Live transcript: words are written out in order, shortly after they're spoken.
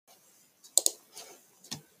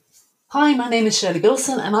Hi, my name is Shirley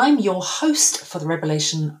Bilson and I'm your host for the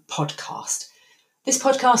Revelation podcast. This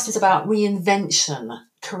podcast is about reinvention,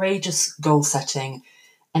 courageous goal setting,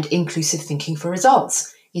 and inclusive thinking for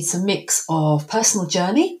results. It's a mix of personal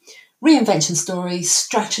journey, reinvention stories,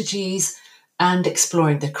 strategies, and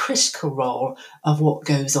exploring the critical role of what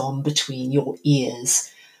goes on between your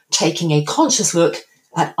ears, taking a conscious look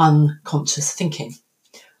at unconscious thinking.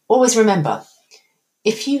 Always remember,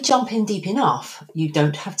 if you jump in deep enough, you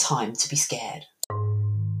don't have time to be scared.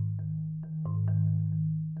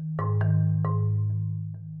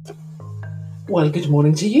 Well, good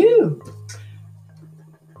morning to you.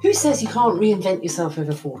 Who says you can't reinvent yourself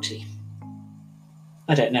over 40?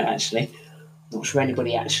 I don't know, actually. I'm not sure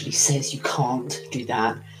anybody actually says you can't do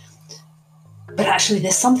that. But actually,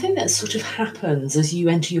 there's something that sort of happens as you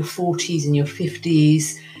enter your 40s and your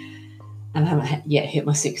 50s. And I haven't yet hit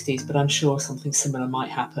my 60s, but I'm sure something similar might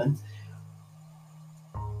happen.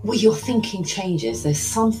 Well, your thinking changes. There's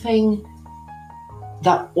something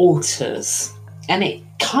that alters, and it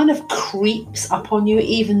kind of creeps up on you,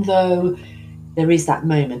 even though there is that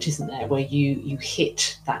moment, isn't there, where you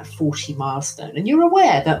hit that 40 milestone and you're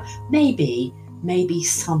aware that maybe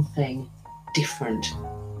something different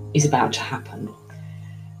is about to happen.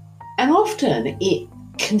 And often it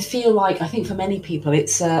can feel like, I think for many people,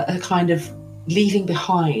 it's a kind of leaving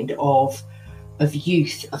behind of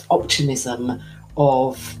youth, of optimism,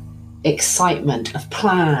 of excitement, of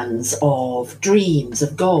plans, of dreams,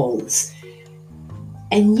 of goals.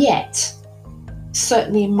 And yet,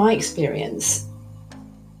 certainly in my experience,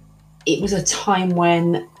 it was a time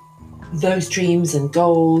when those dreams and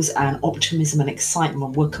goals and optimism and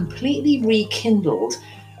excitement were completely rekindled,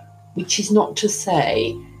 which is not to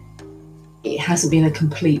say it hasn't been a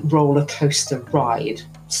complete roller coaster ride.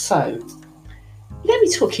 So let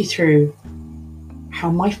me talk you through how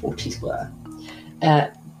my 40s were.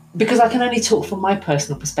 Because I can only talk from my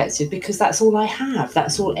personal perspective, because that's all I have.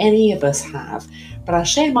 That's all any of us have. But I'll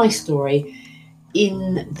share my story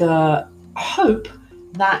in the hope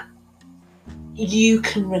that you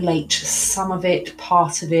can relate to some of it,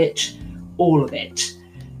 part of it, all of it.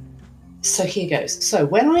 So here goes. So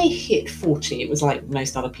when I hit 40, it was like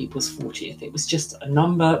most other people's 40th. It was just a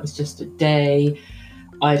number, it was just a day.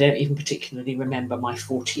 I don't even particularly remember my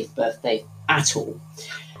 40th birthday at all.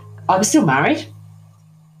 I was still married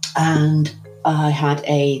and I had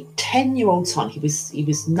a 10-year-old son. He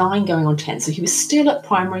was 9 going on 10, so he was still at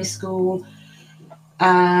primary school.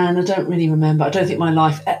 And I don't really remember. I think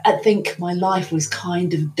my life was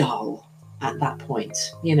kind of dull at that point.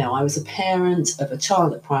 You know, I was a parent of a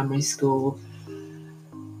child at primary school.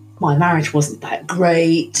 My marriage wasn't that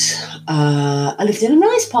great. I lived in a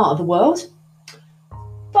nice part of the world,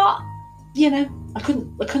 but you know, I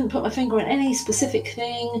couldn't put my finger on any specific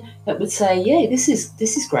thing that would say, yeah, this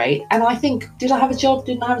is great. And I think, did I have a job?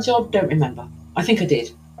 Didn't I have a job? Don't remember. I think I did.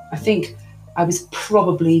 I think I was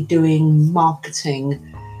probably doing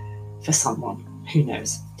marketing for someone. Who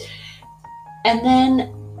knows? And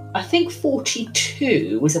then I think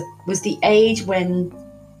 42 was the age when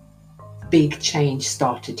big change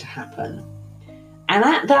started to happen. And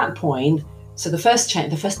at that point, so the first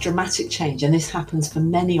dramatic change, and this happens for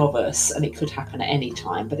many of us, and it could happen at any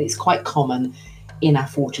time, but it's quite common in our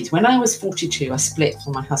 40s. When I was 42, I split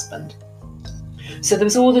from my husband. So there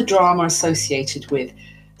was all the drama associated with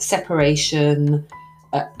separation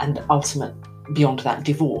and ultimate, beyond that,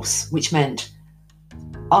 divorce, which meant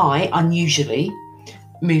I unusually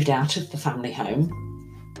moved out of the family home,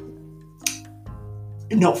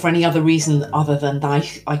 not for any other reason other than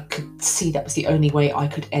that I could see that was the only way I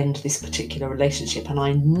could end this particular relationship. And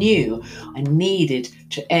I knew I needed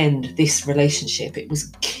to end this relationship. It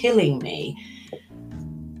was killing me.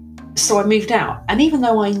 So I moved out. And even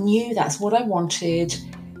though I knew that's what I wanted,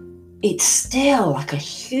 it's still like a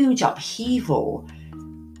huge upheaval.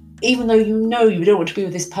 Even though you know you don't want to be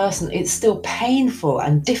with this person, it's still painful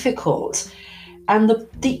and difficult. And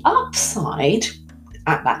the upside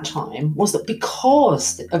at that time was that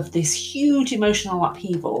because of this huge emotional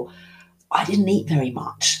upheaval, I didn't eat very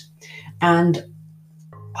much. And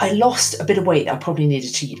I lost a bit of weight that I probably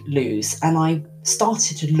needed to lose. And I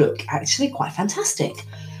started to look actually quite fantastic,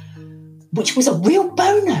 which was a real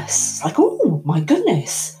bonus. Like, oh my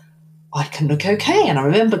goodness, I can look okay. And I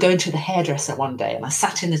remember going to the hairdresser one day and I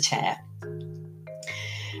sat in the chair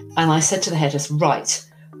and I said to the hairdresser, right,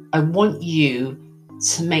 I want you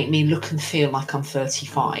to make me look and feel like I'm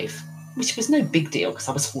 35, which was no big deal because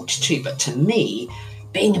I was 42. But to me,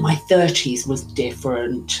 being in my 30s was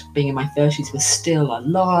different. Being in my 30s was still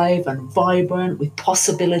alive and vibrant with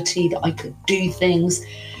possibility that I could do things.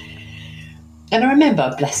 And I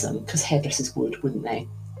remember, bless them, because hairdressers would, wouldn't they?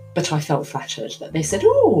 But I felt flattered that they said,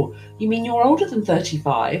 "Oh, you mean you're older than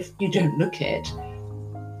 35? You don't look it."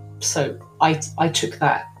 So I took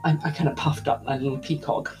that. I kind of puffed up like a little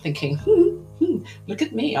peacock, thinking, look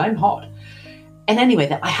at me, I'm hot. And anyway,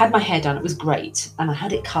 I had my hair done. It was great. And I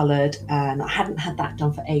had it coloured, and I hadn't had that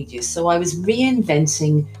done for ages. So I was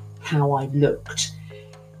reinventing how I looked.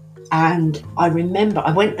 And I remember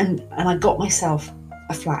I went and I got myself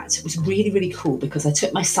a flat. It was really, really cool because I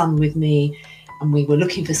took my son with me and we were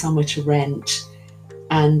looking for somewhere to rent.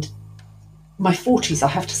 And my 40s, I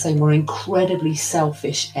have to say, were an incredibly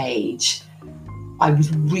selfish age. I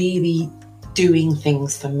was really doing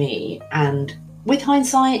things for me. And with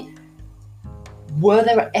hindsight, were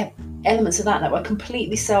there elements of that were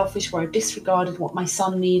completely selfish, where I disregarded what my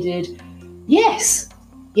son needed? Yes,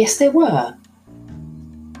 there were.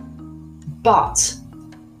 But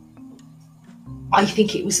I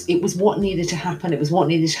think it was what needed to happen. It was what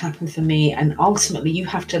needed to happen for me. And ultimately, you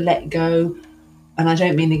have to let go. And I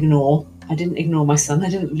don't mean ignore. I didn't ignore my son. I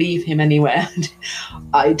didn't leave him anywhere.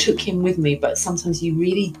 I took him with me. But sometimes you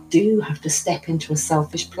really do have to step into a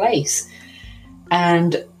selfish place.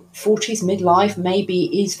 And 40s midlife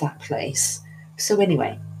maybe is that place. So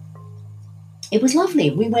anyway, it was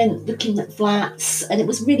lovely. We went looking at flats, and it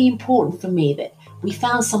was really important for me that we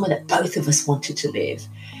found somewhere that both of us wanted to live.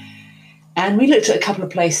 And we looked at a couple of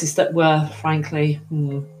places that were, frankly,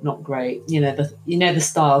 not great. The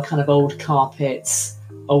style, kind of old carpets,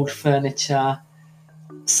 old furniture.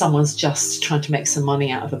 Someone's just trying to make some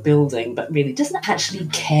money out of a building, but really doesn't actually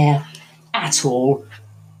care at all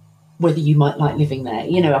whether you might like living there.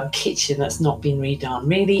 A kitchen that's not been redone.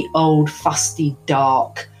 Really old, fusty,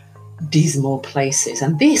 dark, dismal places.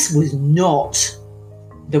 And this was not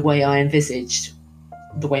the way I envisaged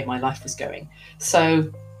the way my life was going.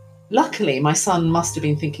 So luckily, my son must have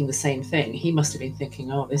been thinking the same thing. He must have been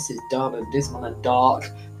thinking, oh, this is dull and dismal and dark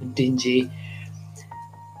and dingy.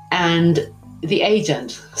 And the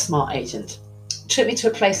agent, smart agent, took me to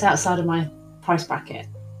a place outside of my price bracket,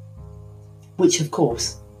 which of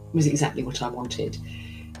course was exactly what I wanted.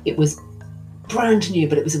 It was brand new,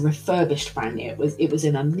 but it was a refurbished brand new. It was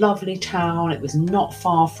in a lovely town. It was not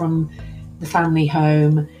far from the family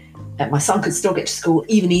home. My son could still get to school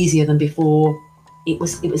even easier than before. It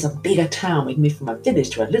was a bigger town. We'd moved from a village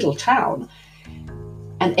to a little town,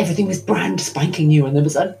 and everything was brand spanking new. And there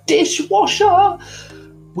was a dishwasher,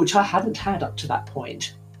 which I hadn't had up to that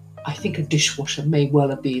point. I think a dishwasher may well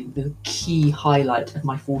have been the key highlight of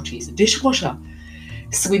my 40s, a dishwasher.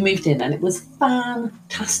 So we moved in, and it was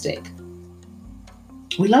fantastic.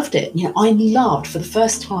 We loved it. I loved, for the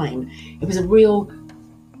first time, it was a real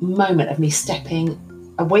moment of me stepping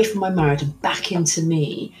away from my marriage and back into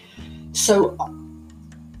me. So,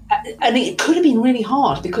 and it could have been really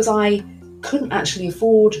hard because I couldn't actually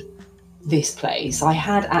afford this place. I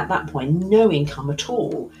had at that point no income at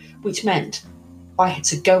all, which meant I had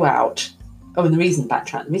to go out. Oh, and the reason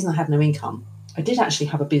I had no income, I did actually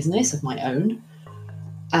have a business of my own,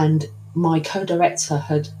 and my co-director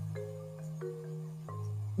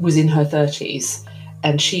was in her 30s,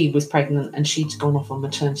 and she was pregnant, and she'd gone off on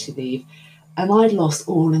maternity leave, and I'd lost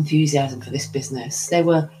all enthusiasm for this business. There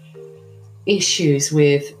were issues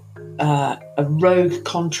with a rogue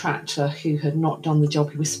contractor who had not done the job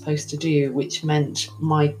he was supposed to do, which meant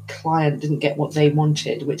my client didn't get what they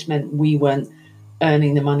wanted, which meant we weren't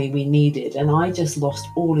earning the money we needed, and I just lost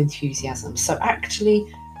all enthusiasm. So actually,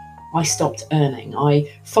 I stopped earning. I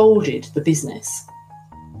folded the business,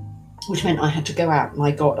 which meant I had to go out, and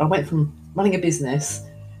I went from running a business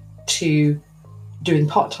to doing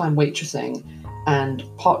part-time waitressing and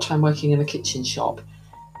part-time working in a kitchen shop.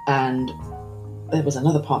 And there was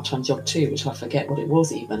another part-time job too, which I forget what it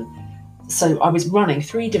was even. So I was running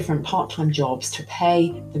 3 different part-time jobs to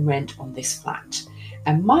pay the rent on this flat.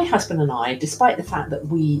 And my husband and I, despite the fact that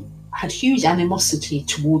we had huge animosity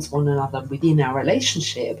towards one another within our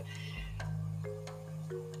relationship,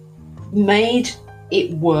 made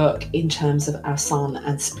it work in terms of our son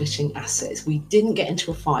and splitting assets. We didn't get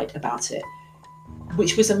into a fight about it,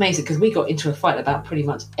 which was amazing because we got into a fight about pretty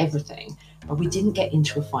much everything, but we didn't get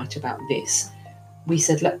into a fight about this. We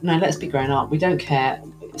said, let's be grown up. We don't care.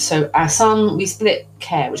 So our son, we split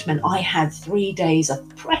care, which meant I had 3 days of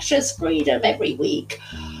precious freedom every week.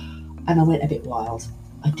 And I went a bit wild.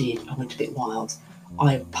 I went a bit wild.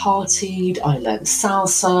 I partied, I learned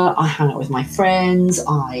salsa, I hung out with my friends,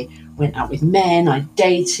 I went out with men, I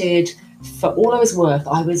dated. For all I was worth,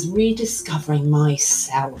 I was rediscovering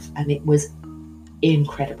myself, and it was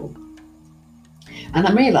incredible. And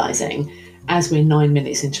I'm realising, as we're 9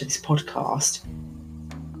 minutes into this podcast,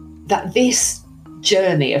 that this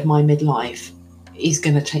journey of my midlife is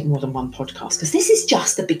going to take more than one podcast, because this is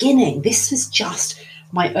just the beginning. This was just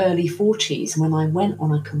my early 40s when I went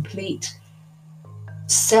on a complete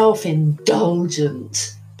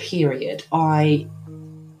self-indulgent period. I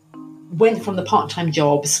went from the part-time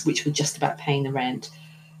jobs, which were just about paying the rent,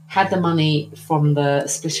 had the money from the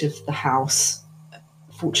split of the house,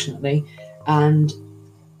 fortunately, and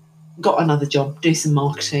got another job, do some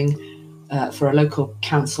marketing for a local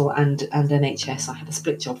council and NHS. I had a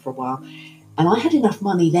split job for a while, and I had enough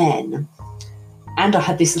money then, and I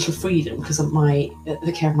had this little freedom because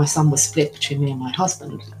the care of my son was split between me and my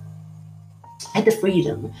husband. I had the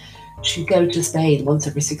freedom to go to Spain once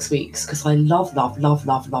every 6 weeks because I love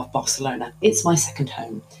Barcelona. It's my second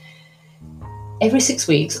home. Every 6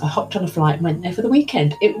 weeks, I hopped on a flight and went there for the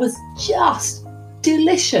weekend. It was just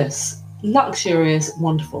delicious, luxurious,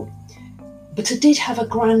 wonderful. But I did have a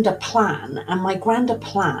grander plan, and my grander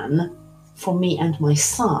plan for me and my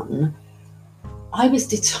son, I was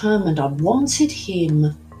determined. I wanted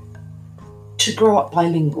him to grow up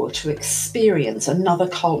bilingual, to experience another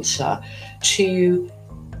culture, to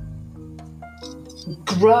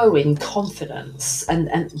grow in confidence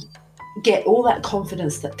and get all that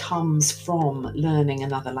confidence that comes from learning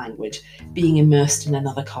another language, being immersed in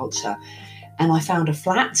another culture. And I found a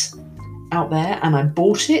flat out there and I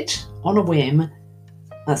bought it on a whim.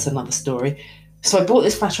 That's another story. So I bought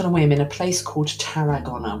this flat on a whim in a place called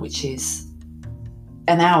Tarragona, which is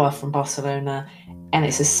an hour from Barcelona, and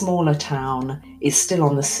it's a smaller town. It's still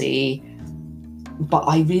on the sea, but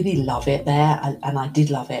I really love it there, and I did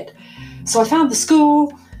love it. So I found the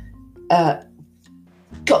school,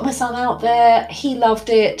 got my son out there. He loved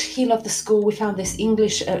it. He loved the school. We found this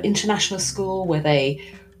English international school where they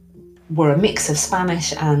were a mix of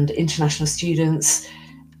Spanish and international students,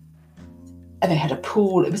 and they had a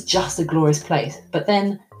pool. It was just a glorious place. But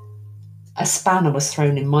then a spanner was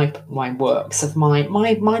thrown in my works of my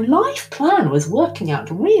life plan was working out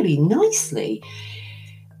really nicely.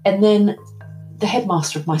 And then the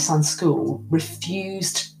headmaster of my son's school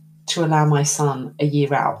refused to allow my son a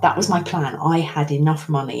year out. That was my plan. I had enough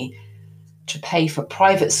money to pay for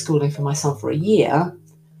private schooling for my son for a year,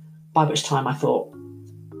 by which time I thought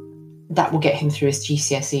that will get him through his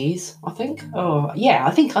GCSEs, I think. Oh, yeah,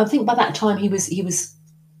 I think by that time he was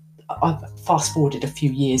I've fast forwarded a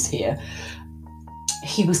few years here.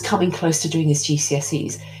 He was coming close to doing his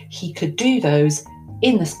GCSEs. He could do those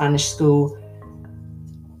in the Spanish school.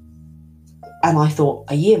 And I thought,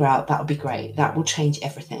 a year out, that would be great. That will change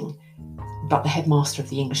everything. But the headmaster of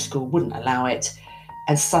the English school wouldn't allow it.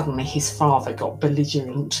 And suddenly his father got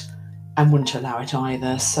belligerent and wouldn't allow it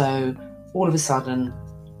either. So all of a sudden,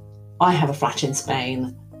 I have a flat in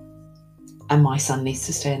Spain and my son needs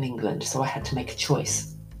to stay in England. So I had to make a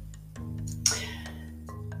choice,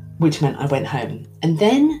 which meant I went home. And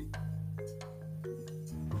then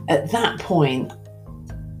at that point,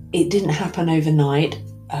 it didn't happen overnight.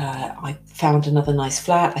 I found another nice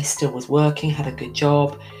flat. I still was working, had a good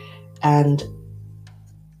job, and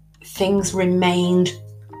things remained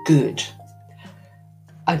good.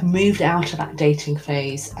 I've moved out of that dating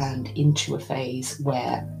phase and into a phase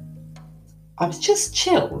where I was just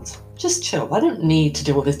chilled. I don't need to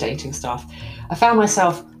do all this dating stuff. I found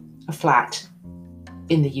myself a flat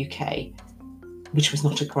in the UK, which was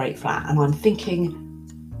not a great flat, and I'm thinking,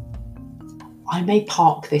 I may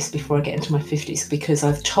park this before I get into my 50s, because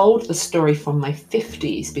I've told the story from my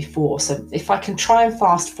 50s before. So if I can try and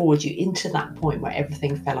fast forward you into that point where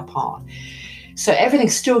everything fell apart. So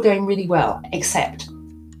everything's still going really well, except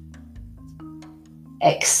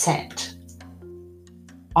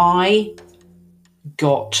I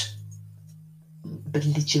got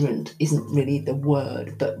belligerent, isn't really the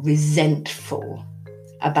word, but resentful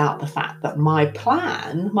about the fact that my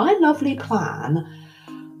lovely plan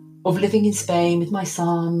of living in Spain with my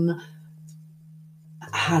son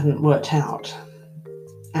hadn't worked out.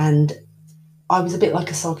 And I was a bit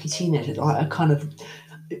like a sulky teenager. I kind of,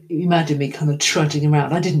 imagine me kind of trudging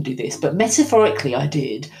around. I didn't do this, but metaphorically I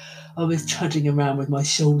did. I was trudging around with my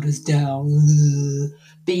shoulders down,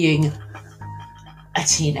 being a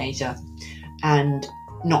teenager and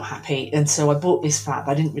not happy. And so I bought this flat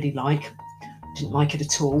that I didn't really like. Didn't like it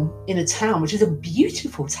at all, in a town which is a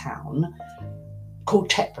beautiful town called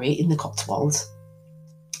Tetbury in the Cotswolds.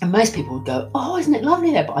 And most people would go, oh, isn't it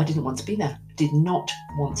lovely there? But I didn't want to be there. Did not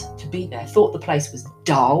want to be there. Thought the place was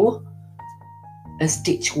dull as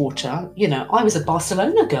ditch water. You know, I was a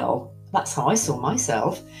Barcelona girl. That's how I saw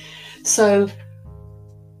myself. So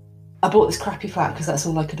I bought this crappy flat because that's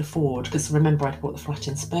all I could afford. Because remember, I'd bought the flat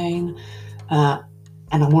in Spain.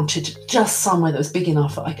 And I wanted just somewhere that was big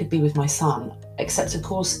enough that I could be with my son. Except, of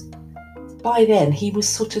course, by then he was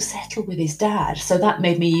sort of settled with his dad, so that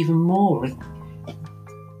made me even more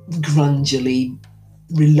grungily,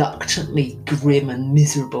 reluctantly grim and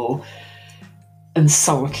miserable and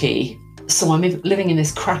sulky. So I'm living in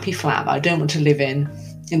this crappy flat that I don't want to live in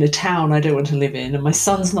a town I don't want to live in, and my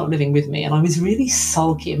son's not living with me, and I was really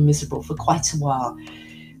sulky and miserable for quite a while.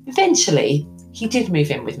 Eventually, he did move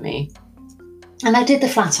in with me, and I did the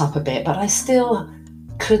flat up a bit, but I still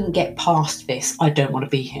couldn't get past this. I don't want to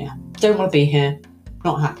be here. Don't want to be here.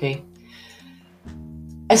 Not happy.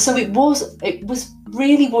 And so it was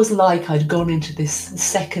like I'd gone into this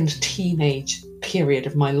second teenage period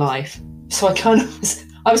of my life. So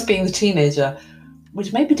I was being the teenager,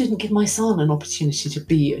 which maybe didn't give my son an opportunity to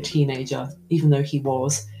be a teenager, even though he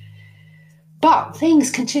was. But things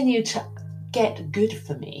continued to get good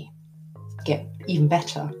for me, get even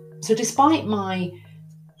better. So despite my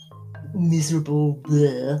miserable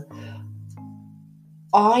bleh,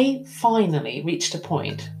 I finally reached a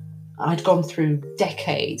point. I'd gone through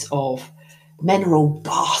decades of men are all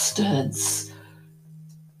bastards.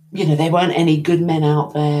 There weren't any good men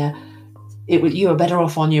out there. You were better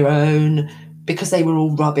off on your own because they were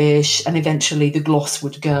all rubbish. And eventually the gloss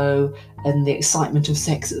would go, and the excitement of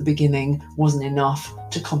sex at the beginning wasn't enough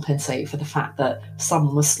to compensate for the fact that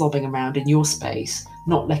someone was slobbing around in your space,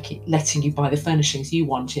 not letting you buy the furnishings you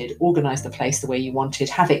wanted, organise the place the way you wanted,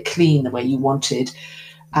 have it clean the way you wanted,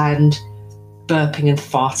 and burping and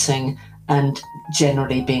farting and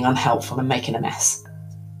generally being unhelpful and making a mess,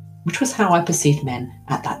 which was how I perceived men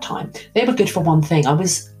at that time. They were good for one thing. I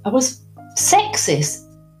was sexist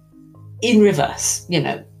in reverse.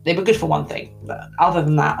 They were good for one thing. But other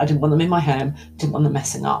than that, I didn't want them in my home, didn't want them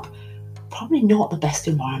messing up. Probably not the best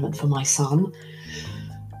environment for my son.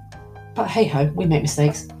 But hey ho, we make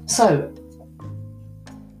mistakes. So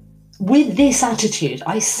with this attitude,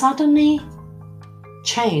 I suddenly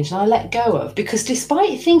changed and I let go of, because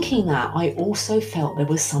despite thinking that, I also felt there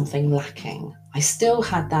was something lacking. I still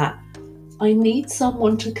had that, I need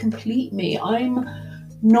someone to complete me. I'm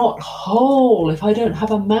not whole if I don't have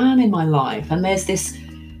a man in my life. And there's this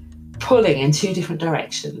pulling in two different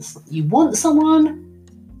directions. You want someone,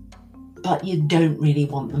 but you don't really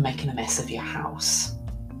want them making a mess of your house.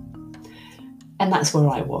 And that's where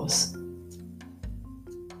I was.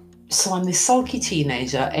 So I'm this sulky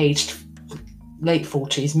teenager, aged late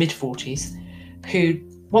 40s, mid 40s, who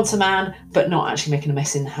wants a man, but not actually making a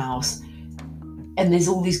mess in the house. And there's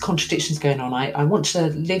all these contradictions going on. I want to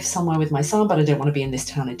live somewhere with my son, but I don't want to be in this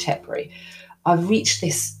town in Tetbury. I've reached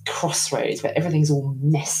this crossroads where everything's all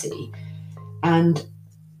messy. And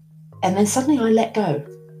then suddenly I let go.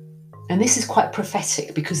 And this is quite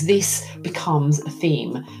prophetic, because this becomes a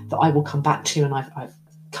theme that I will come back to, and I've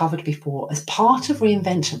covered before as part of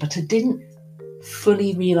reinvention, but I didn't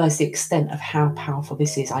fully realise the extent of how powerful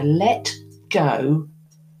this is. I let go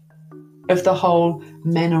of the whole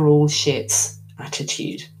men are all shits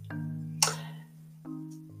attitude.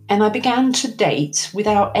 And I began to date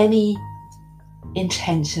without any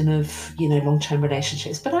intention of, long-term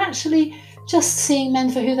relationships, but actually just seeing men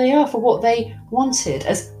for who they are, for what they wanted,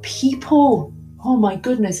 as people. Oh my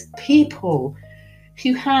goodness, people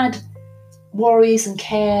who had worries and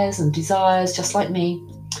cares and desires just like me.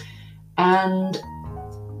 And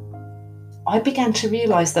I began to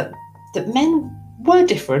realise that men were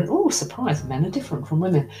different. Oh, surprise, men are different from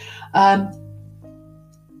women.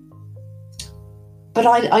 But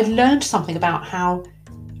I learned something about how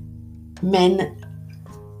men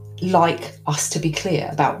like us to be clear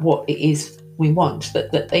about what it is we want,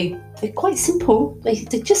 that they're quite simple. They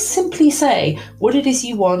just simply say what it is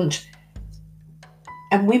you want.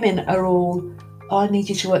 And women are all, I need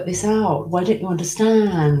you to work this out. Why don't you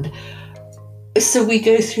understand? So we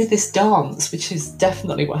go through this dance, which is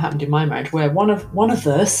definitely what happened in my marriage, where one of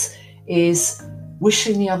us is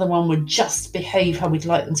wishing the other one would just behave how we'd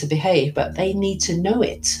like them to behave, but they need to know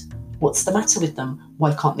it. What's the matter with them?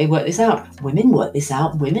 Why can't they work this out? Women work this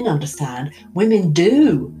out. Women understand. Women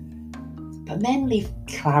do. But men leave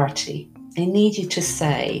clarity. They need you to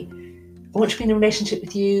say, I want to be in a relationship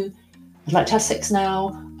with you. I'd like to have sex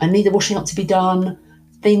now. I need the washing up to be done.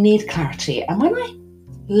 They need clarity. And when I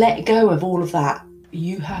let go of all of that,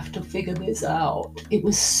 you have to figure this out, it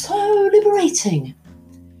was so liberating.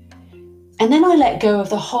 And then I let go of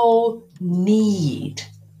the whole need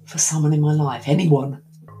for someone in my life, anyone,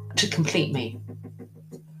 to complete me.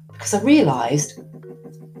 Because I realised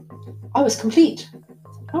I was complete.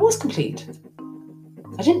 I was complete.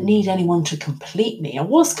 I didn't need anyone to complete me. I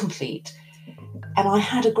was complete. And I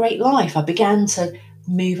had a great life. I began to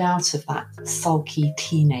move out of that sulky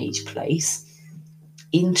teenage place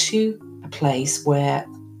into a place where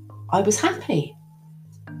I was happy.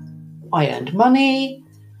 I earned money,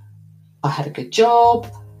 I had a good job,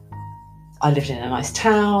 I lived in a nice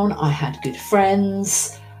town, I had good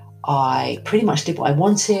friends, I pretty much did what I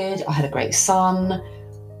wanted, I had a great son.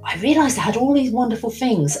 I realised I had all these wonderful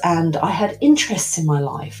things and I had interests in my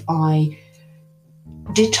life. I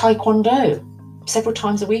did taekwondo. Several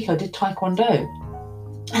times a week I did taekwondo.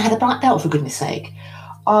 I had a black belt, for goodness sake.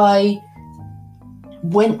 I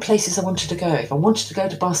went places I wanted to go. If I wanted to go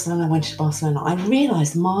to Barcelona, I went to Barcelona. I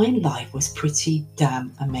realised my life was pretty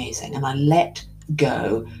damn amazing, and I let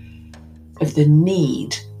go of the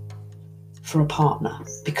need for a partner,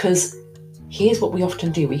 because here's what we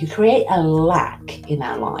often do. We create a lack in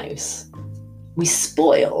our lives. We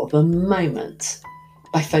spoil the moment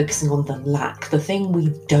by focusing on the lack, the thing we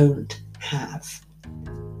don't have.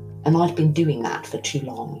 And I'd been doing that for too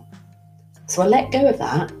long. So I let go of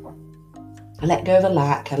that. I let go of the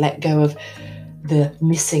lack. I let go of the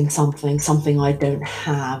missing something I don't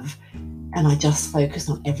have. And I just focused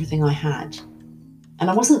on everything I had. And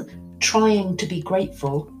I wasn't trying to be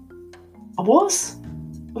grateful. I was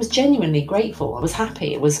genuinely grateful. I was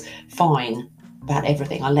happy. It was fine about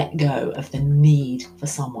everything. I let go of the need for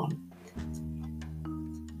someone.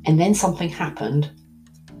 And then something happened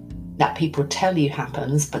that people tell you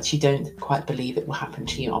happens, but you don't quite believe it will happen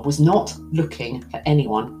to you. I was not looking for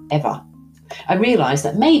anyone ever. I realised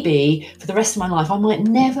that maybe for the rest of my life I might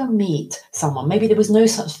never meet someone. Maybe there was no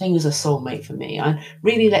such thing as a soulmate for me. I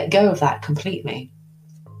really let go of that completely.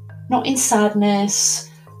 Not in sadness,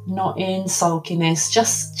 not in sulkiness,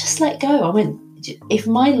 just let go. I went, if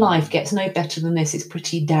my life gets no better than this, it's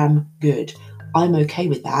pretty damn good. I'm okay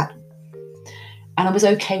with that. And I was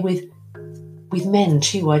okay with men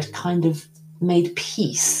too. I'd kind of made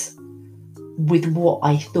peace with what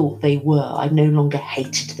I thought they were. I no longer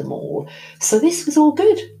hated them all. So this was all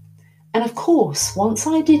good. And of course, once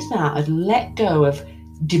I did that, I'd let go of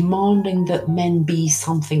demanding that men be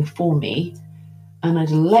something for me. And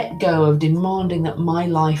I'd let go of demanding that my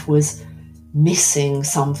life was missing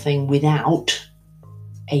something without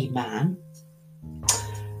a man.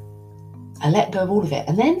 I let go of all of it.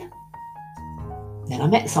 And then I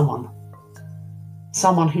met someone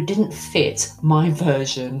who didn't fit my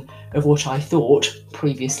version of what I thought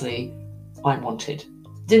previously I wanted.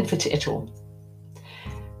 Didn't fit it at all.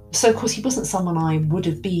 So, of course, he wasn't someone I would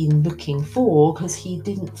have been looking for because he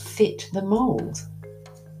didn't fit the mould.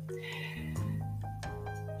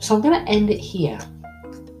 So I'm going to end it here.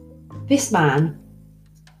 This man,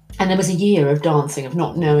 and there was a year of dancing, of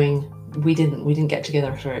not knowing, we didn't get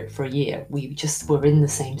together for a year. We just were in the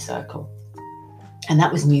same circle. And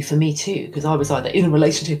that was new for me too, because I was either in a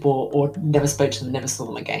relationship or never spoke to them, never saw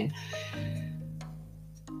them again.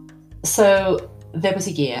 So there was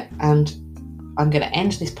a year, and I'm going to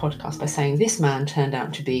end this podcast by saying this man turned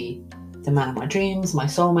out to be the man of my dreams, my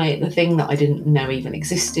soulmate, the thing that I didn't know even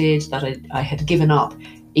existed, that I had given up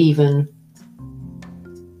even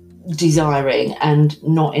desiring, and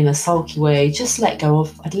not in a sulky way, just let go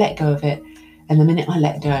of. I'd let go of it. And the minute I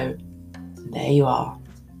let go, there you are.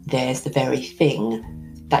 There's the very thing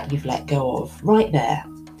that you've let go of, right there.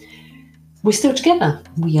 We're still together.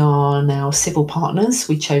 We are now civil partners.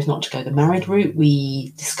 We chose not to go the married route.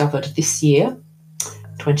 We discovered this year,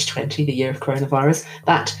 2020, the year of coronavirus,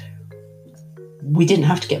 that we didn't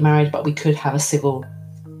have to get married, but we could have a civil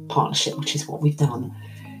partnership, which is what we've done.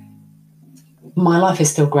 My life is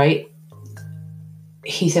still great.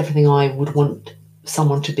 He's everything I would want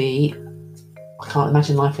someone to be. I can't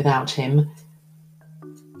imagine life without him.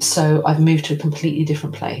 So I've moved to a completely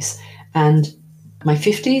different place. And my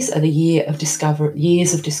 50s are the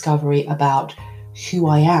years of discovery about who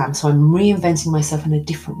I am. So I'm reinventing myself in a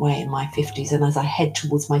different way in my 50s. And as I head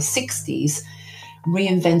towards my 60s,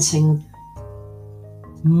 reinventing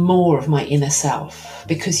more of my inner self,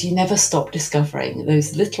 because you never stop discovering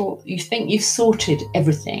those little, you think you've sorted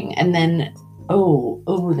everything, and then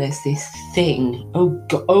there's this thing.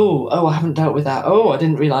 I haven't dealt with that. I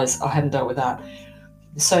didn't realize I hadn't dealt with that.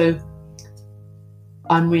 So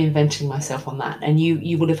I'm reinventing myself on that. And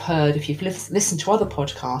you would have heard, if you've listened to other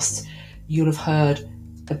podcasts, you'll have heard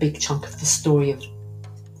a big chunk of the story of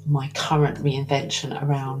my current reinvention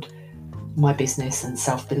around my business and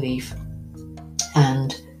self-belief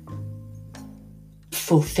and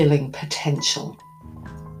fulfilling potential.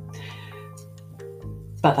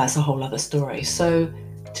 But that's a whole other story. So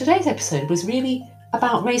today's episode was really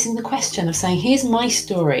about raising the question of saying, here's my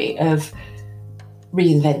story of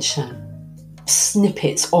reinvention,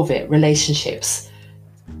 snippets of it, relationships,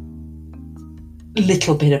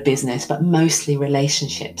 little bit of business, but mostly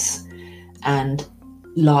relationships and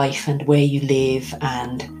life and where you live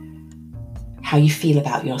and how you feel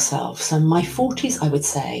about yourself. So my 40s, I would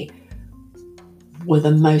say, were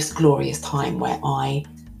the most glorious time where I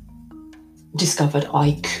discovered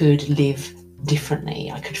I could live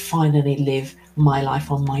differently. I could finally live my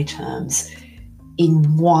life on my terms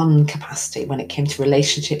in one capacity when it came to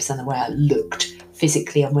relationships and the way I looked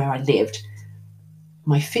physically and where I lived.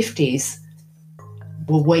 My 50s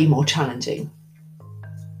were way more challenging.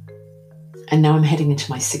 And now I'm heading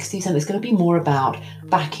into my 60s, and it's going to be more about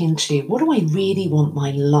back into what do I really want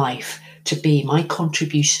my life to be, my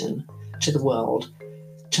contribution to the world,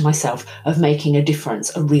 to myself, of making a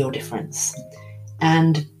difference, a real difference.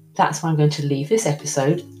 And that's where I'm going to leave this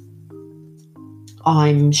episode.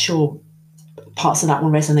 I'm sure parts of that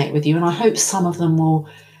will resonate with you, and I hope some of them will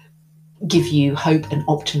give you hope and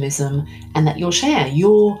optimism, and that you'll share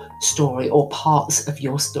your story or parts of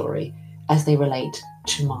your story as they relate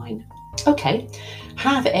to mine. Okay,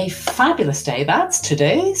 have a fabulous day. That's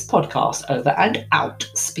today's podcast over and out.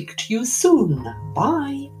 Speak to you soon.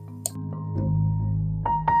 Bye.